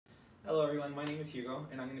Hello everyone, my name is Hugo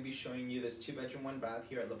and I'm going to be showing you this 2-bedroom, 1-bath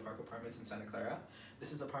here at the Parc Apartments in Santa Clara.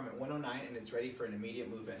 This is apartment 109 and it's ready for an immediate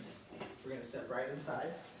move-in. We're going to step right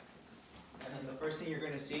inside and then the first thing you're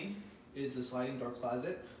going to see is the sliding door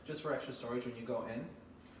closet just for extra storage when you go in.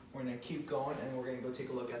 We're going to keep going and we're going to go take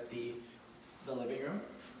a look at the living room.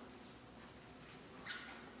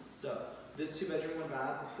 So this 2-bedroom,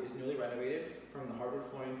 1-bath is newly renovated from the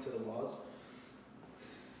hardwood flooring to the walls.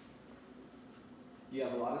 You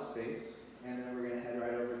have a lot of space, and then we're going to head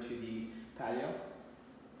right over to the patio.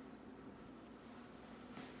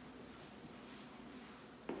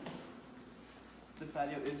 The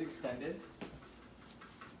patio is extended.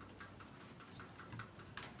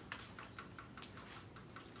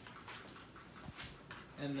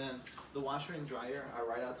 And then the washer and dryer are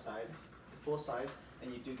right outside, full size,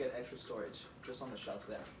 and you do get extra storage just on the shelf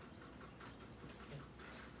there.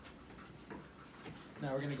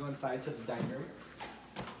 Now we're going to go inside to the dining room.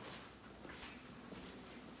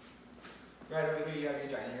 Right over here you have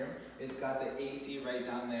your dining room. It's got the AC right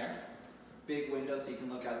down there. Big window so you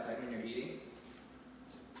can look outside when you're eating.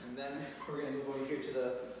 And then we're going to move over here to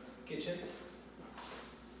the kitchen.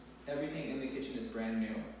 Everything in the kitchen is brand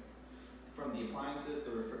new. From the appliances,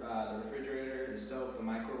 the refrigerator, the stove, the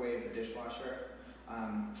microwave, the dishwasher,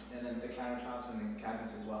 and then the countertops and the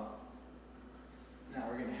cabinets as well. Now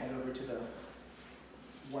we're going to head over to the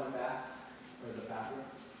 1-bath, or the bathroom.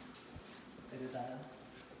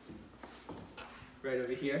 Right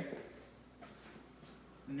over here,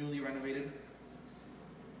 newly renovated.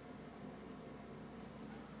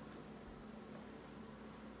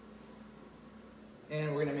 And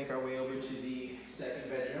we're going to make our way over to the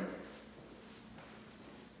second bedroom.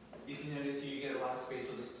 If you notice here, you get a lot of space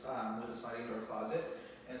with a sliding door closet,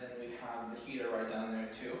 and then we have the heater right down there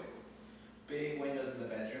too. Big windows in the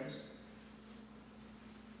bedrooms.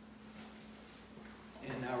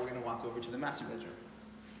 And now we're going to walk over to the master bedroom.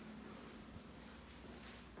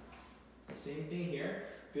 Same thing here,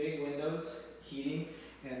 big windows, heating,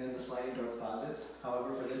 and then the sliding door closets.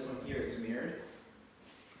 However, for this one here, it's mirrored.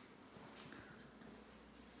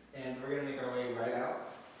 And we're going to make our way right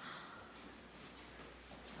out.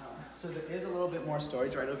 So there is a little bit more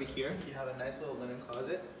storage right over here. You have a nice little linen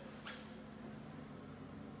closet.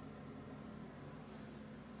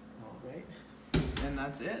 All right, and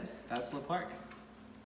that's it. That's the Parc.